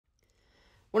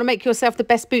Want to make yourself the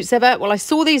best boots ever? Well, I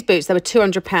saw these boots. They were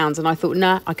 £200 and I thought,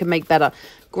 nah, I can make better.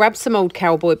 Grabbed some old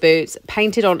cowboy boots,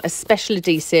 painted on a special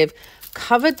adhesive,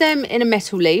 covered them in a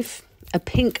metal leaf, a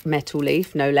pink metal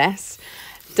leaf, no less,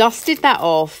 dusted that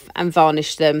off and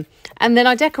varnished them. And then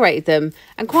I decorated them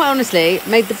and quite honestly,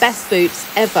 made the best boots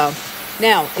ever.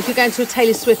 Now, if you're going to a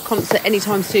Taylor Swift concert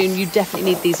anytime soon, you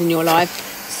definitely need these in your life.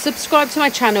 Subscribe to my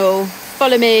channel,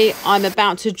 follow me. I'm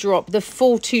about to drop the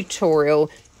full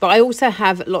tutorial. But I also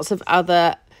have lots of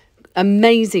other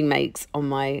amazing makes on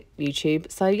my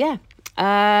YouTube. So, yeah,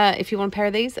 if you want a pair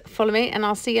of these, follow me and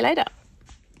I'll see you later.